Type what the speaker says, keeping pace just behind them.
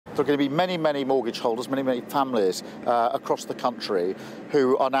There are going to be many, many mortgage holders, many, many families across the country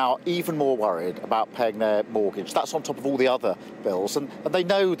who are now even more worried about paying their mortgage. That's on top of all the other bills. And they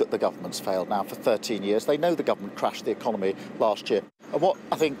know that the government's failed now for 13 years. They know the government crashed the economy last year. And what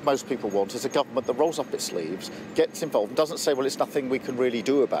I think most people want is a government that rolls up its sleeves, gets involved and doesn't say, well, it's nothing we can really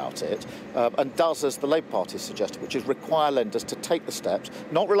do about it, and does as the Labour Party suggested, which is require lenders to take the steps,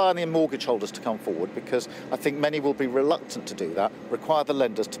 not rely on the mortgage holders to come forward, because I think many will be reluctant to do that, require the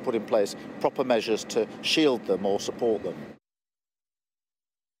lenders to put in place proper measures to shield them or support them.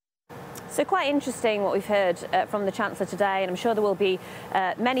 So quite interesting what we've heard from the Chancellor today, and I'm sure there will be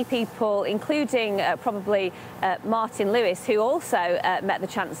many people, including probably Martin Lewis, who also met the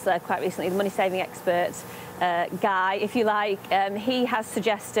Chancellor quite recently, the money-saving expert guy, if you like. He has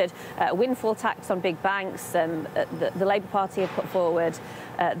suggested a windfall tax on big banks. The Labour Party have put forward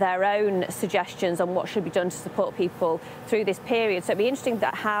their own suggestions on what should be done to support people through this period. So it'd be interesting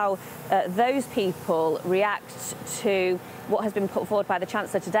that how those people react to what has been put forward by the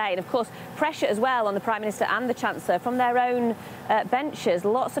Chancellor today. And of course, pressure as well on the Prime Minister and the Chancellor from their own benches.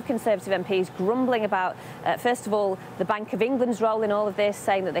 Lots of Conservative MPs grumbling about, first of all, the Bank of England's role in all of this,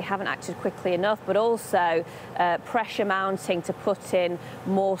 saying that they haven't acted quickly enough, but also pressure mounting to put in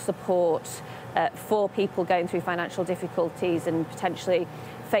more support for people going through financial difficulties and potentially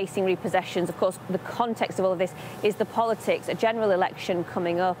facing repossessions. Of course, the context of all of this is the politics, a general election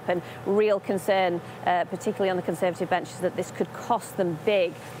coming up, and real concern, particularly on the Conservative benches, that this could cost them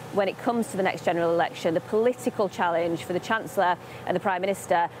big when it comes to the next general election. The political challenge for the Chancellor and the Prime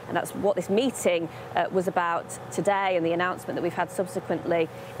Minister, and that's what this meeting was about today, and the announcement that we've had subsequently,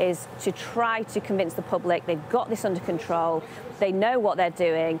 is to try to convince the public they've got this under control, they know what they're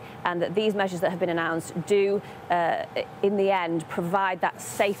doing, and that these measures that have been announced do, in the end, provide that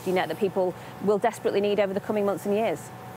safety net that people will desperately need over the coming months and years.